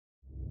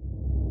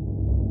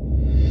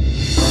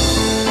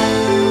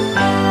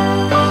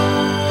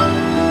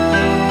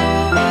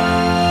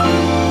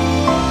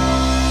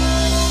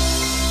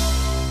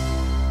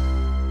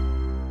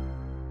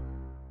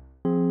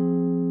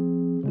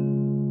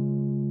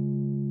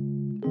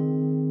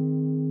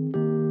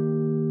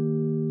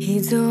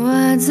हिजो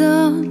आज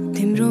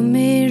तिम्रो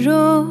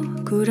मेरो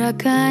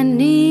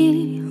कुराकानी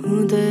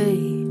हुँदै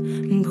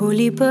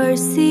भोलि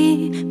पर्सि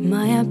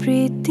माया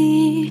प्रीति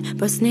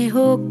बस्ने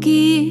हो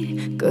कि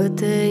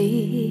कतै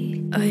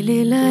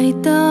अहिलेलाई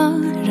त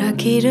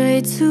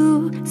राखिरहेछु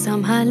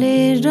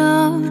सम्हालेर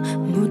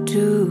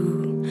मुटु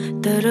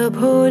तर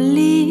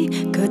भोलि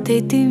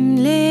कतै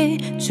तिमीले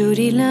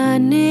चोरी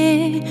लाने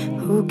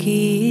हो कि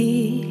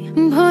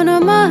भन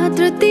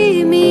मात्र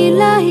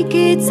तिमीलाई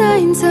के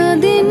चाहिन्छ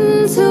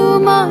दिन्छु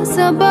म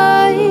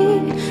सबै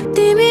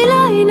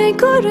तिमीलाई नै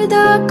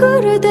कुर्दा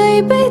कुर्दै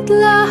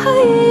बित्ला है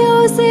यो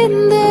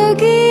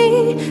जिन्दगी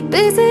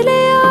त्यसैले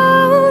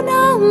आऊ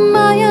न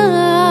माया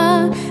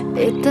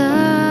यता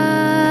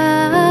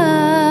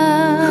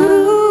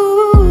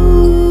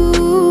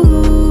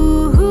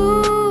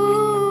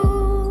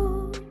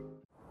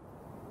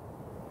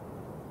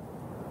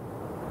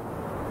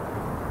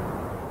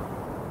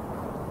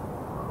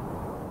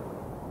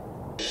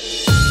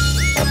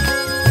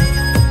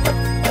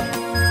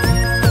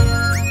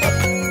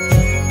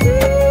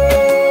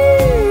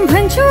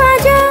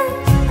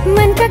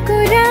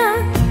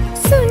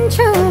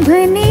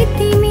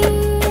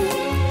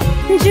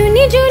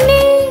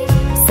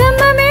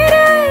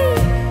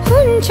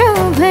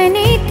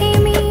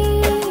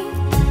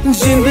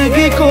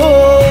जिन्दगीको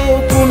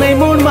कुनै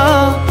मोडमा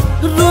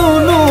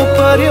रुनु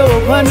पर्यो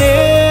भने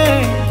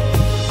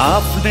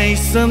आफ्नै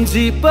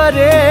सम्झी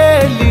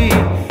परेली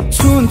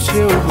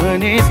छुन्छौ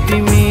भने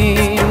तिमी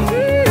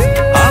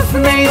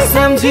आफ्नै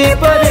सम्झी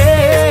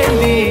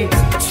परेली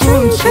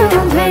छुन्छौ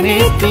भने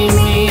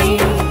तिमी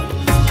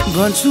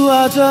भन्छु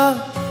आज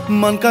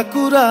मनका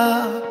कुरा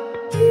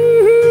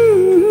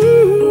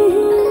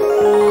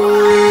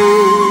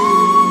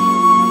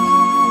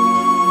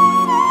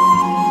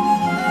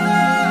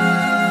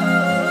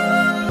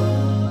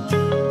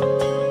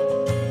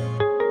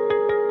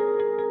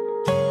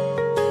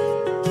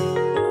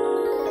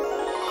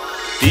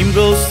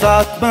तिम्रो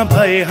साथमा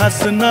भए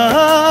हाँस्न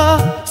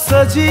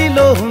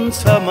सजिलो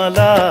हुन्छ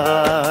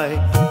मलाई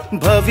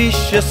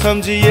भविष्य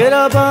सम्झिएर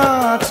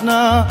बाँच्न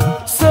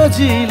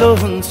सजिलो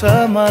हुन्छ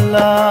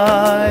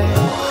मलाई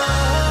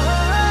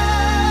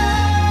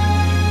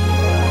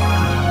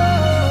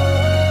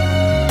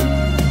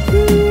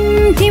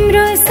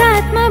तिम्रो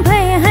साथमा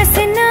भए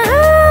हाँस्न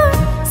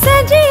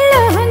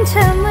सजिलो हुन्छ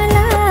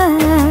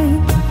मलाई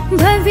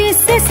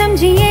भविष्य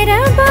सम्झिएर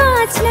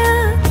बाँच्न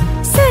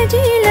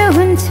सजिलो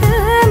हुन्छ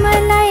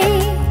मलाई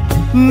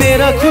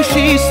मेरा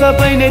खुसी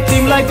सबै नै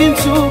तिमीलाई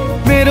दिन्छु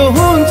मेरो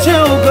हुन्छौ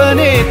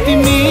भने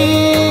तिमी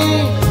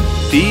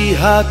ती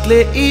हातले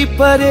यी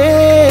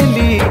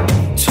परेली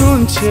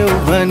छुन्छौ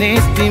भने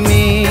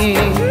तिमी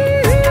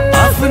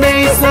आफ्नै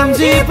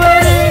सम्झी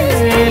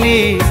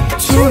परेली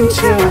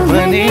छुन्छौ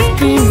भने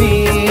तिमी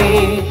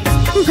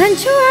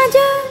भन्छु आज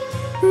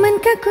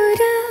मनका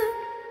कुरा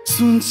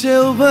सुन्छौ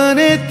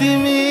भने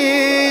तिमी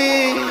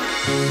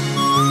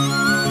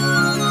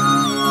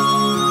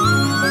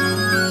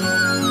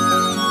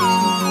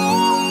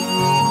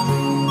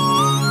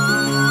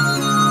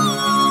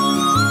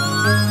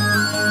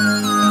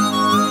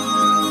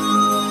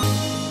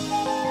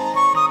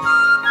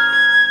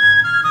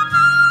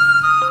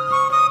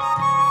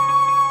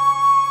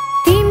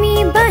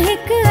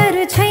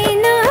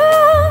छैन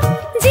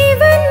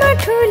जीवनमा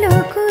ठुलो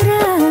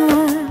कुरा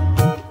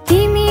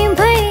तिमी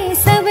भए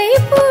सबै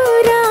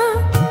पुरा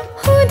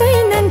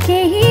हुँदैनन्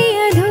केही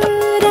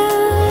अधुरा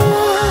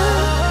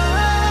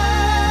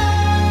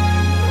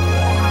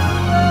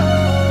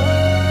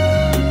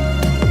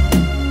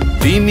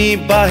तिमी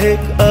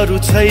बाहेक अरू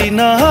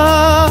छैन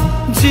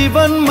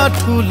जीवनमा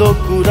ठुलो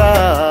कुरा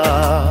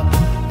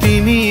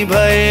तिमी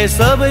भए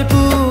सबै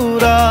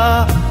पुरा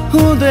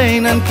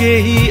हुँदैनन्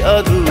केही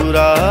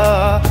अधुरा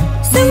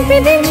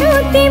सुम्पिदिन्छु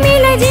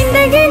तिमीलाई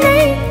जिन्दगी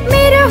नै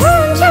मेरो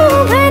हुन्छौ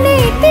भने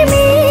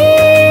तिमी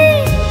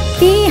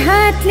ती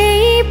हातले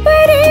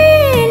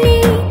परेली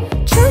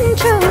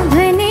छुन्छौ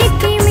भने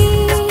तिमी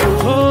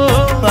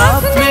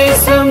आफ्नै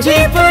सम्झी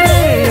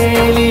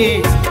परेली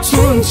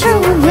छुन्छौ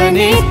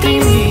भने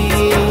तिमी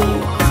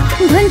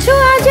भन्छु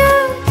आज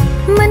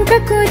मनका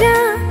कुरा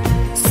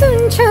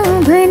सुन्छौ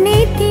भने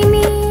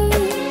तिमी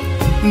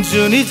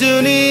जुनी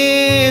जुनी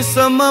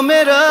सम्म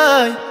मेरा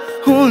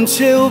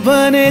हुन्छौ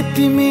भने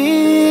तिमी